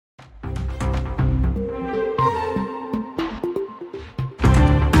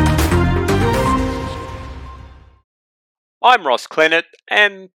I'm Ross Clennett,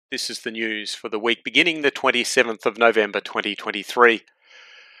 and this is the news for the week beginning the 27th of November 2023.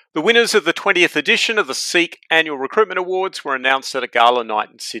 The winners of the 20th edition of the SEEK Annual Recruitment Awards were announced at a gala night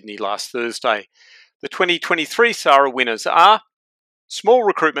in Sydney last Thursday. The 2023 SARA winners are Small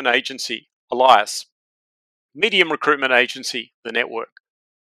Recruitment Agency, Elias; Medium Recruitment Agency, The Network;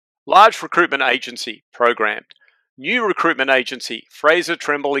 Large Recruitment Agency, Programmed; New Recruitment Agency, Fraser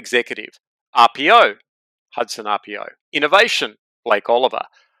Trimble Executive; RPO, Hudson RPO; Innovation, Blake Oliver;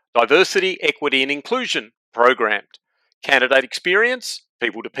 Diversity, Equity and Inclusion, Programmed; Candidate Experience,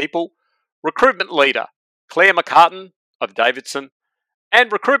 People to People; Recruitment Leader, Claire McCartan of Davidson;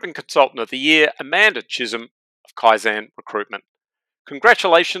 and Recruitment Consultant of the Year, Amanda Chisholm of Kaizen Recruitment.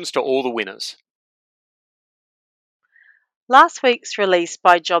 Congratulations to all the winners. Last week's release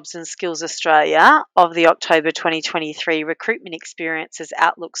by Jobs and Skills Australia of the October 2023 Recruitment Experiences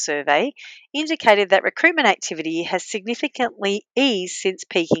Outlook Survey indicated that recruitment activity has significantly eased since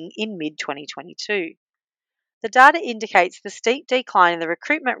peaking in mid-2022. The data indicates the steep decline in the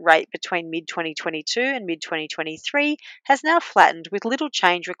recruitment rate between mid-2022 and mid-2023 has now flattened, with little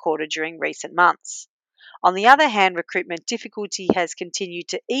change recorded during recent months. On the other hand, recruitment difficulty has continued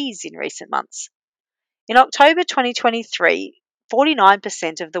to ease in recent months. In October 2023,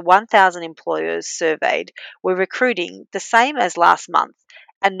 49% of the 1,000 employers surveyed were recruiting, the same as last month,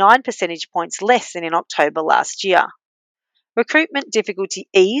 and 9 percentage points less than in October last year. Recruitment difficulty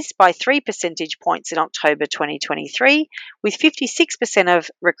eased by 3 percentage points in October 2023, with 56% of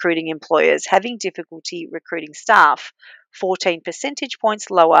recruiting employers having difficulty recruiting staff, 14 percentage points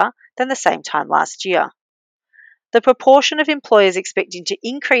lower than the same time last year. The proportion of employers expecting to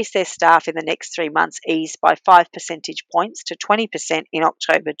increase their staff in the next 3 months eased by 5 percentage points to 20% in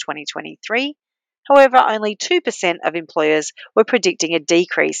October 2023. However, only 2% of employers were predicting a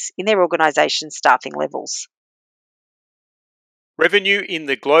decrease in their organisation's staffing levels. Revenue in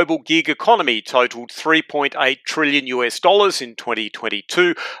the global gig economy totaled $3.8 trillion in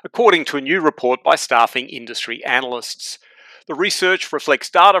 2022, according to a new report by staffing industry analysts. The research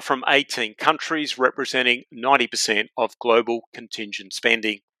reflects data from 18 countries, representing 90% of global contingent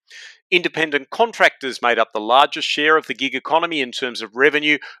spending. Independent contractors made up the largest share of the gig economy in terms of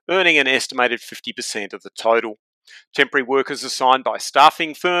revenue, earning an estimated 50% of the total. Temporary workers assigned by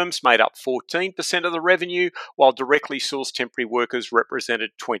staffing firms made up 14% of the revenue, while directly sourced temporary workers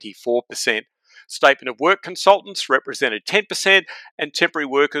represented 24%. Statement of work consultants represented 10%, and temporary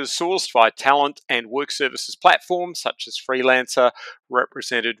workers sourced via talent and work services platforms such as Freelancer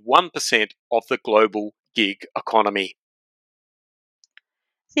represented 1% of the global gig economy.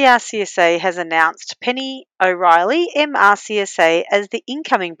 The RCSA has announced Penny O'Reilly, MRCSA, as the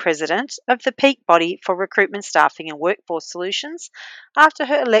incoming president of the peak body for recruitment, staffing and workforce solutions after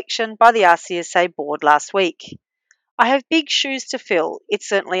her election by the RCSA board last week. I have big shoes to fill. It's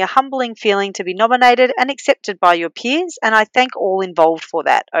certainly a humbling feeling to be nominated and accepted by your peers, and I thank all involved for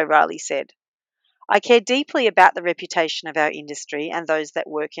that, O'Reilly said. I care deeply about the reputation of our industry and those that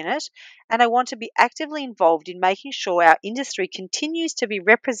work in it, and I want to be actively involved in making sure our industry continues to be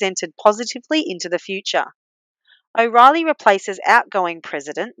represented positively into the future. O'Reilly replaces outgoing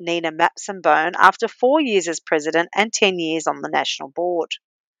president Nina Mapsambone after 4 years as president and 10 years on the national board.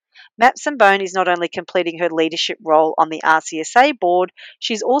 Mapsambone is not only completing her leadership role on the RCSA board,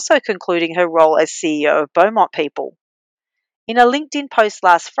 she's also concluding her role as CEO of Beaumont People. In a LinkedIn post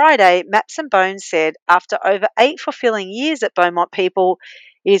last Friday, Mapsambone said, "After over 8 fulfilling years at Beaumont People,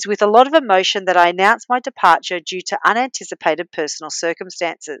 it is with a lot of emotion that I announce my departure due to unanticipated personal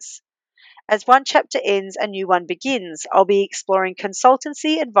circumstances. As one chapter ends, a new one begins. I'll be exploring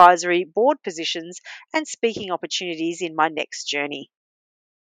consultancy, advisory, board positions, and speaking opportunities in my next journey."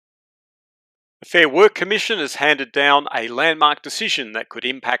 The Fair Work Commission has handed down a landmark decision that could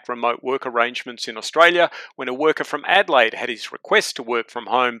impact remote work arrangements in Australia when a worker from Adelaide had his request to work from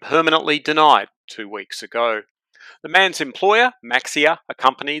home permanently denied 2 weeks ago. The man's employer, Maxia, a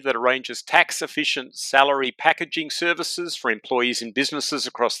company that arranges tax-efficient salary packaging services for employees in businesses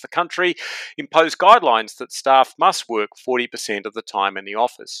across the country, imposed guidelines that staff must work 40% of the time in the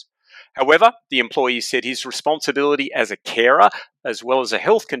office. However, the employee said his responsibility as a carer, as well as a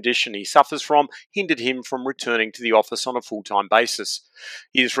health condition he suffers from, hindered him from returning to the office on a full-time basis.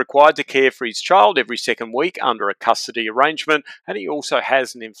 He is required to care for his child every second week under a custody arrangement, and he also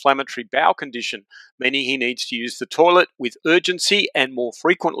has an inflammatory bowel condition, meaning he needs to use the toilet with urgency and more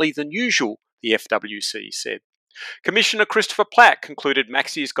frequently than usual, the FWC said. Commissioner Christopher Platt concluded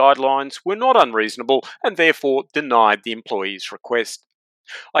Maxia's guidelines were not unreasonable and therefore denied the employee's request.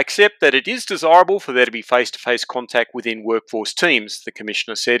 "I accept that it is desirable for there to be face-to-face contact within workforce teams," the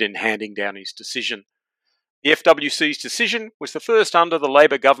Commissioner said in handing down his decision. The FWC's decision was the first under the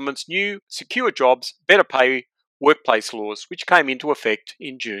Labor government's new Secure Jobs, Better Pay workplace laws, which came into effect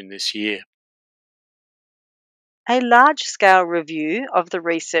in June this year. A large-scale review of the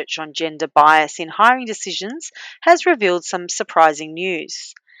research on gender bias in hiring decisions has revealed some surprising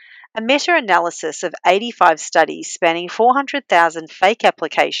news. A meta-analysis of 85 studies spanning 400,000 fake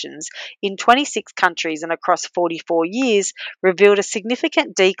applications in 26 countries and across 44 years revealed a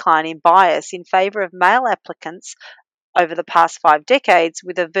significant decline in bias in favour of male applicants over the past 5 decades,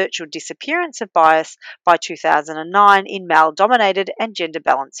 with a virtual disappearance of bias by 2009 in male-dominated and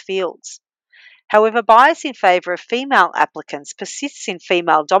gender-balanced fields. However, bias in favour of female applicants persists in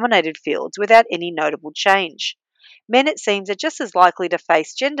female-dominated fields without any notable change. Men, it seems, are just as likely to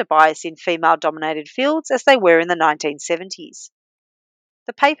face gender bias in female-dominated fields as they were in the 1970s.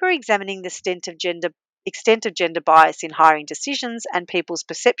 The paper examining the extent of gender bias in hiring decisions and people's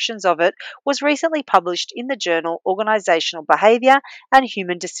perceptions of it was recently published in the journal Organisational Behaviour and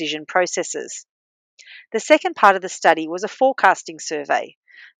Human Decision Processes. The second part of the study was a forecasting survey.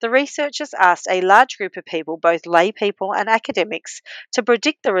 The researchers asked a large group of people, both lay people and academics, to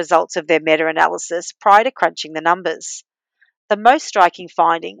predict the results of their meta-analysis prior to crunching the numbers. The most striking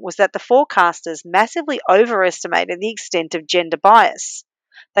finding was that the forecasters massively overestimated the extent of gender bias.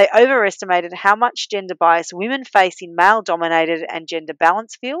 They overestimated how much gender bias women face in male-dominated and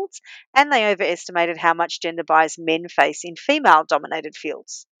gender-balanced fields, and they overestimated how much gender bias men face in female-dominated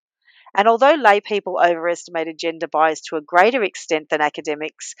fields. And although lay people overestimated gender bias to a greater extent than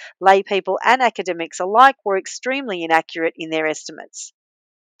academics, lay people and academics alike were extremely inaccurate in their estimates.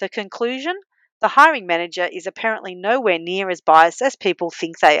 The conclusion? The hiring manager is apparently nowhere near as biased as people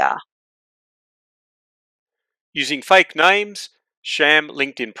think they are. Using fake names, sham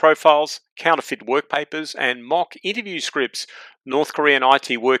LinkedIn profiles, counterfeit work papers, and mock interview scripts, North Korean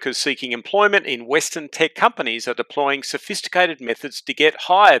IT workers seeking employment in Western tech companies are deploying sophisticated methods to get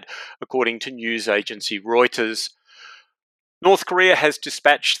hired, according to news agency Reuters. North Korea has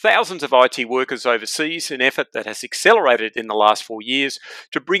dispatched thousands of IT workers overseas, an effort that has accelerated in the last 4 years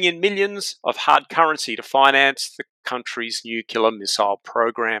to bring in millions of hard currency to finance the country's nuclear missile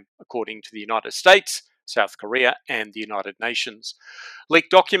program, according to the United States, South Korea, and the United Nations. Leaked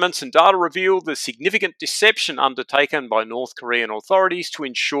documents and data reveal the significant deception undertaken by North Korean authorities to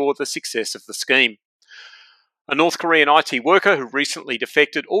ensure the success of the scheme. A North Korean IT worker who recently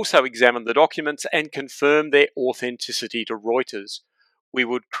defected also examined the documents and confirmed their authenticity to Reuters. We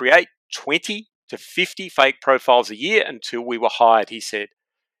would create 20 to 50 fake profiles a year until we were hired, he said.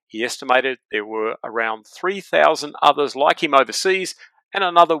 He estimated there were around 3,000 others like him overseas and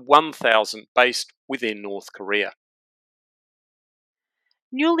another 1,000 based within North Korea.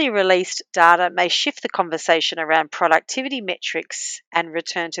 Newly released data may shift the conversation around productivity metrics and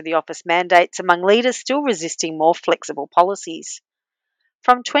return to the office mandates among leaders still resisting more flexible policies.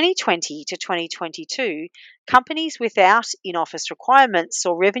 From 2020 to 2022, companies without in-office requirements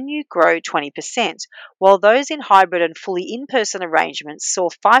saw revenue grow 20%, while those in hybrid and fully in-person arrangements saw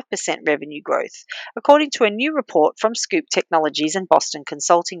 5% revenue growth, according to a new report from Scoop Technologies and Boston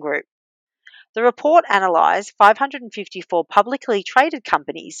Consulting Group. The report analysed 554 publicly traded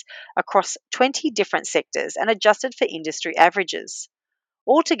companies across 20 different sectors and adjusted for industry averages.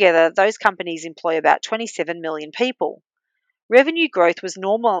 Altogether, those companies employ about 27 million people. Revenue growth was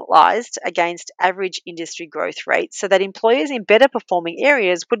normalised against average industry growth rates so that employers in better performing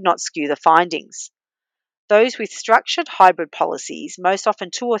areas would not skew the findings. Those with structured hybrid policies, most often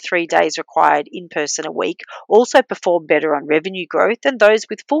 2 or 3 days required in person a week, also perform better on revenue growth than those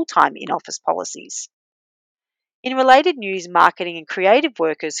with full-time in-office policies. In related news, marketing and creative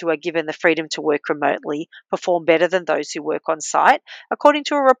workers who are given the freedom to work remotely perform better than those who work on site, according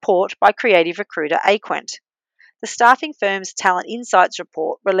to a report by creative recruiter Aquent. The staffing firm's Talent Insights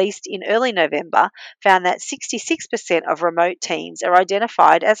report, released in early November, found that 66% of remote teams are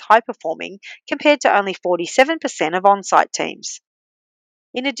identified as high-performing compared to only 47% of on-site teams.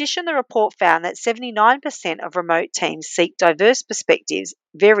 In addition, the report found that 79% of remote teams seek diverse perspectives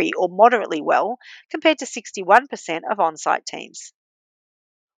very or moderately well compared to 61% of on-site teams.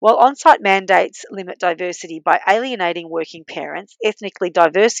 While on-site mandates limit diversity by alienating working parents, ethnically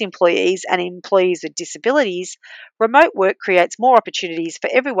diverse employees, and employees with disabilities, remote work creates more opportunities for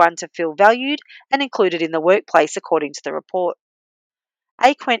everyone to feel valued and included in the workplace, according to the report.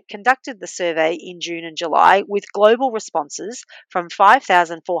 Aquent conducted the survey in June and July with global responses from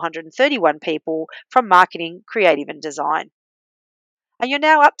 5,431 people from marketing, creative and design. And you're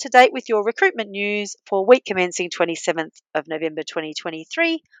now up to date with your recruitment news for week commencing 27th of November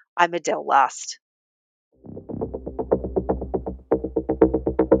 2023. I'm Adele Last.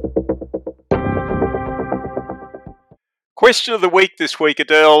 question of the week this week,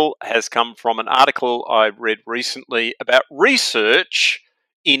 Adele, has come from an article I read recently about research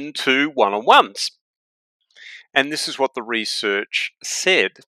into one-on-ones. And this is what the research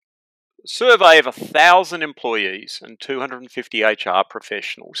said. A survey of 1,000 employees and 250 HR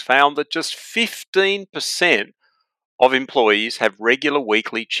professionals found that just 15% of employees have regular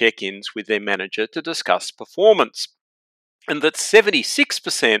weekly check-ins with their manager to discuss performance, and that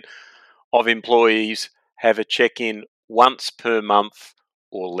 76% of employees have a check-in once per month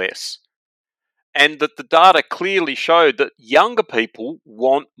or less. And that the data clearly showed that younger people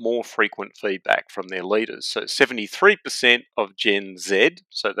want more frequent feedback from their leaders. So 73% of Gen Z,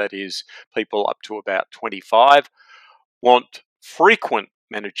 so that is people up to about 25, want frequent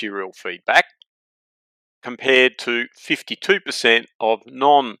managerial feedback, compared to 52% of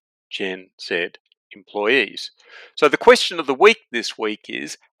non-Gen Z employees. So the question of the week this week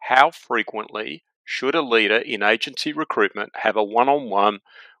is, how frequently should a leader in agency recruitment have a one-on-one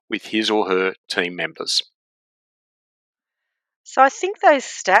with his or her team members? So I think those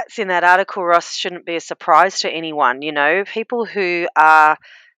stats in that article, Ross, shouldn't be a surprise to anyone. People who are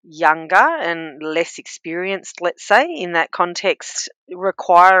younger and less experienced, let's say, in that context,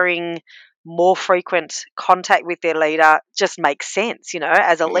 requiring more frequent contact with their leader just makes sense.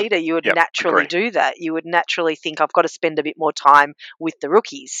 As a leader, you would Yep, naturally agree. do that. You would naturally think, I've got to spend a bit more time with the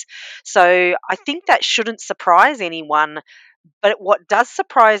rookies. So I think that shouldn't surprise anyone. But what does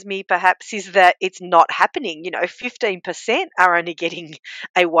surprise me perhaps is that it's not happening. 15% are only getting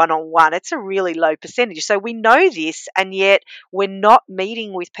a one-on-one. It's a really low percentage. So we know this, and yet we're not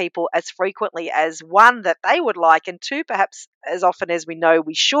meeting with people as frequently as one, that they would like, and two, perhaps as often as we know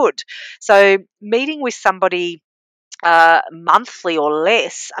we should. So meeting with somebody monthly or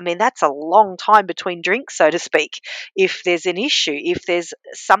less, I mean, that's a long time between drinks, so to speak. If there's an issue, if there's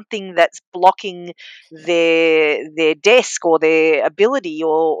something that's blocking their desk or their ability,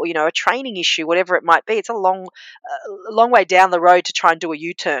 or a training issue, whatever it might be, it's a long way down the road to try and do a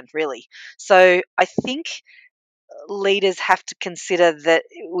U-turn, really. So I think leaders have to consider that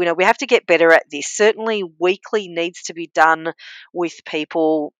we have to get better at this. Certainly, weekly needs to be done with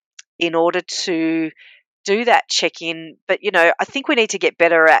people in order to do that check in. But, I think we need to get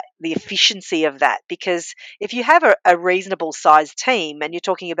better at the efficiency of that, because if you have a reasonable sized team and you're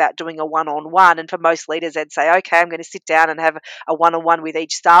talking about doing a one on one, and for most leaders, they'd say, okay, I'm going to sit down and have a one on one with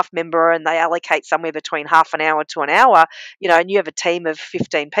each staff member, and they allocate somewhere between half an hour to an hour, and you have a team of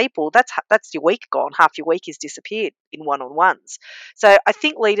 15 people, that's your week gone. Half your week is disappeared in one on ones. So I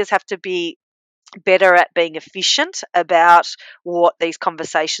think leaders have to be better at being efficient about what these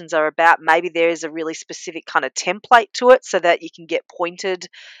conversations are about. Maybe there is a really specific kind of template to it so that you can get pointed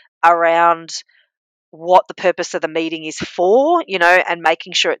around what the purpose of the meeting is for, and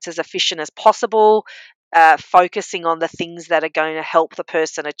making sure it's as efficient as possible, focusing on the things that are going to help the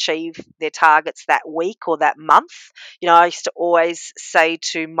person achieve their targets that week or that month. I used to always say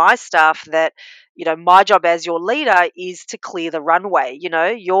to my staff that, my job as your leader is to clear the runway.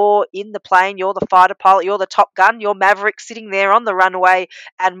 You're in the plane, you're the fighter pilot, you're the Top Gun, you're Maverick sitting there on the runway,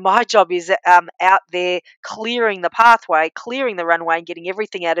 and my job is out there clearing the pathway, clearing the runway, and getting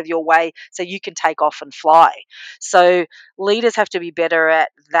everything out of your way so you can take off and fly. So leaders have to be better at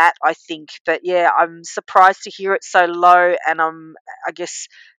that, I think. But yeah, I'm surprised to hear it so low, and I guess,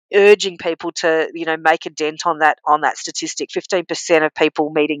 urging people to make a dent on that statistic. 15% of people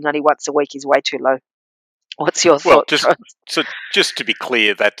meeting only once a week is way too low. What's your Well, thoughts? just to be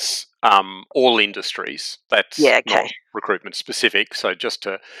clear, that's all industries. That's Yeah, not okay. recruitment specific. So just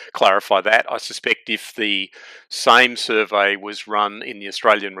to clarify that, I suspect if the same survey was run in the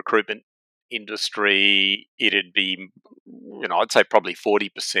Australian recruitment industry, it'd be, I'd say probably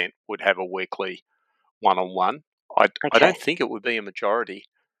 40% would have a weekly one-on-one. I Okay. don't think it would be a majority.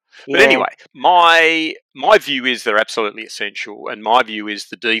 But Yeah. anyway, my view is they're absolutely essential, and my view is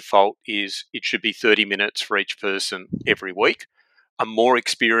the default is it should be 30 minutes for each person every week. A more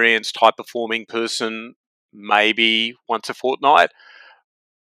experienced, high-performing person, maybe once a fortnight.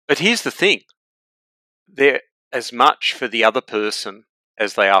 But here's the thing. They're as much for the other person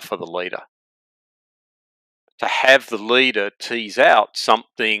as they are for the leader. To have the leader tease out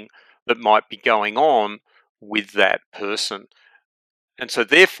something that might be going on with that person. And so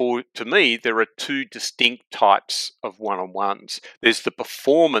therefore, to me, there are two distinct types of one-on-ones. There's the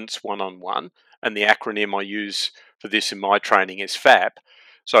performance one-on-one, and the acronym I use for this in my training is FAP.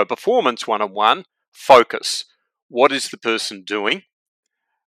 So a performance one-on-one, focus. What is the person doing?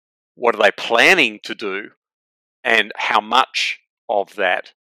 What are they planning to do? And how much of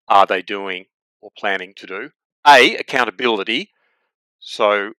that are they doing or planning to do? A, accountability.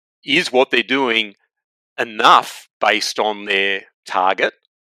 So is what they're doing enough based on their target,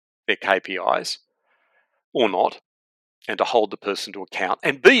 their KPIs, or not, and to hold the person to account.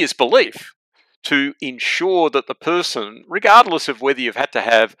 And B is belief, to ensure that the person, regardless of whether you've had to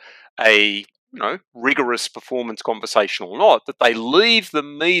have a rigorous performance conversation or not, that they leave the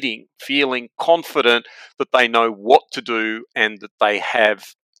meeting feeling confident that they know what to do and that they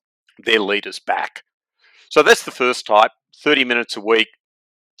have their leaders back. So that's the first type, 30 minutes a week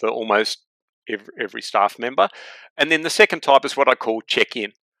for almost every staff member. And then the second type is what I call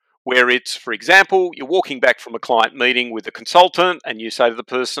check-in, where it's, for example, you're walking back from a client meeting with a consultant and you say to the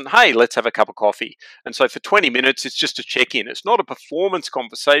person, hey, let's have a cup of coffee. And so for 20 minutes, it's just a check-in. It's not a performance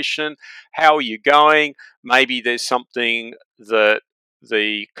conversation. How are you going? Maybe there's something that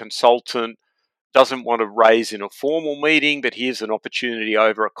the consultant doesn't want to raise in a formal meeting, but here's an opportunity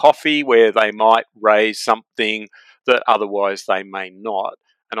over a coffee where they might raise something that otherwise they may not.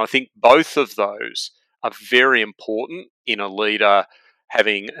 And I think both of those are very important in a leader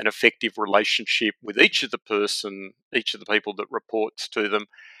having an effective relationship with each of the people that reports to them,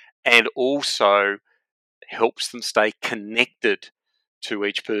 and also helps them stay connected to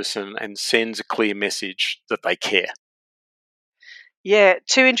each person and sends a clear message that they care. Yeah,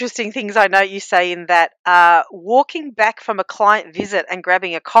 two interesting things I know you say in that. Walking back from a client visit and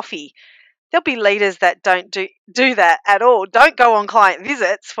grabbing a coffee. There'll be leaders that don't do that at all. Don't go on client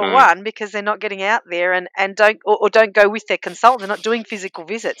visits for one, because they're not getting out there and don't go with their consultant. They're not doing physical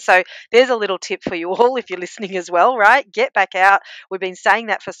visits. So there's a little tip for you all if you're listening as well, right? Get back out. We've been saying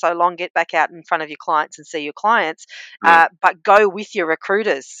that for so long. Get back out in front of your clients and see your clients. But go with your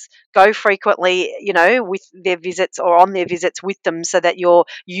recruiters. Go frequently, with their visits or on their visits with them, so that you're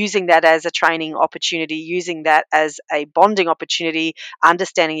using that as a training opportunity, using that as a bonding opportunity,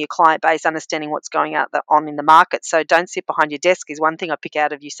 understanding your client base, understanding what's going on in the market. So don't sit behind your desk is one thing I pick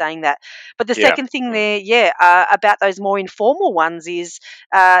out of you saying that. But the second thing there, about those more informal ones is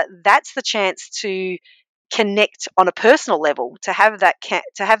that's the chance to connect on a personal level, to have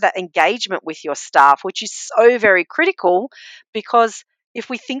that engagement with your staff, which is so very critical, because if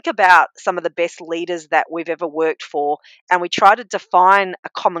we think about some of the best leaders that we've ever worked for and we try to define a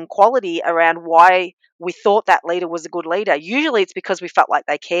common quality around why we thought that leader was a good leader, usually it's because we felt like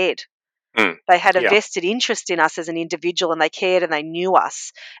they cared. They had a vested interest in us as an individual, and they cared and they knew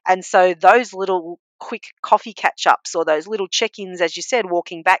us. And so those little quick coffee catch-ups or those little check-ins, as you said,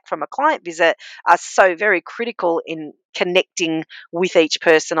 walking back from a client visit, are so very critical in connecting with each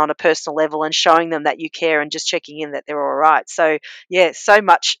person on a personal level and showing them that you care and just checking in that they're all right. So, yeah, so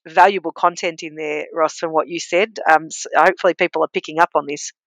much valuable content in there, Ross, from what you said. So hopefully people are picking up on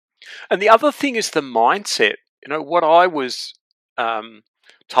this. And the other thing is the mindset. What I was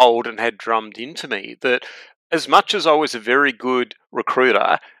told and had drummed into me, that as much as I was a very good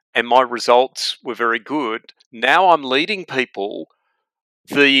recruiter and my results were very good, now I'm leading people.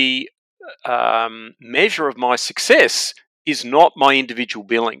 The measure of my success is not my individual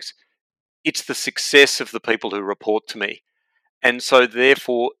billings. It's the success of the people who report to me. And so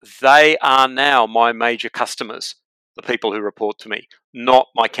therefore, they are now my major customers, the people who report to me, not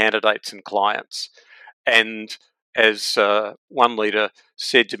my candidates and clients. And as one leader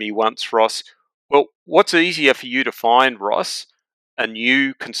said to me once, Ross, well, what's easier for you to find, Ross? A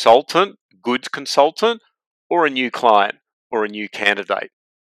new consultant, good consultant, or a new client or a new candidate?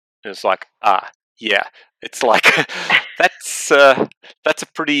 And it's like, yeah, it's like that's a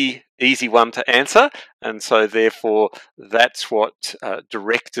pretty easy one to answer, and so therefore that's what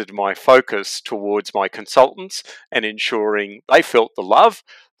directed my focus towards my consultants and ensuring they felt the love.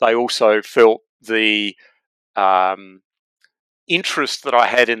 They also felt the interest that I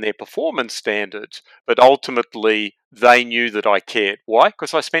had in their performance standards, but ultimately they knew that I cared. Why?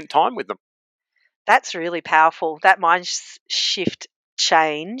 Because I spent time with them. That's really powerful. That mind shift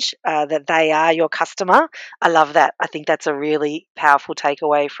change, that they are your customer. I love that. I think that's a really powerful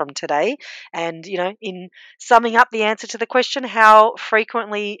takeaway from today. And, in summing up the answer to the question, how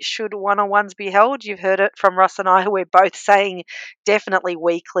frequently should one-on-ones be held? You've heard it from Ross and I. We're both saying definitely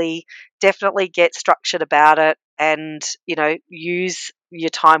weekly, definitely get structured about it, and, use your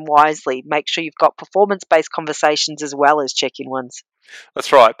time wisely. Make sure you've got performance-based conversations as well as check-in ones.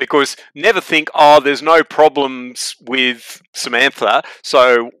 That's right, because never think, there's no problems with Samantha,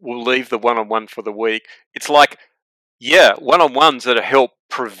 so we'll leave the one-on-one for the week. It's like, one-on-ones that help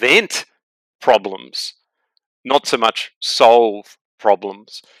prevent problems, not so much solve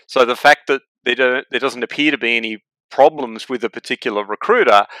problems. So the fact that there doesn't appear to be any problems with a particular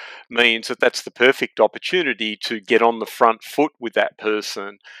recruiter means that that's the perfect opportunity to get on the front foot with that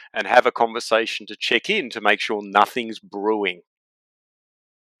person and have a conversation to check in to make sure nothing's brewing.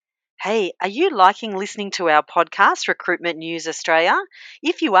 Hey, are you liking listening to our podcast, Recruitment News Australia?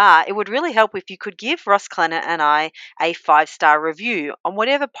 If you are, it would really help if you could give Ross Clenner and I a 5-star review on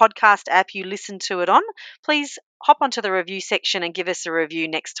whatever podcast app you listen to it on. Please hop onto the review section and give us a review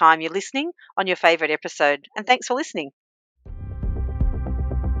next time you're listening on your favourite episode. And thanks for listening.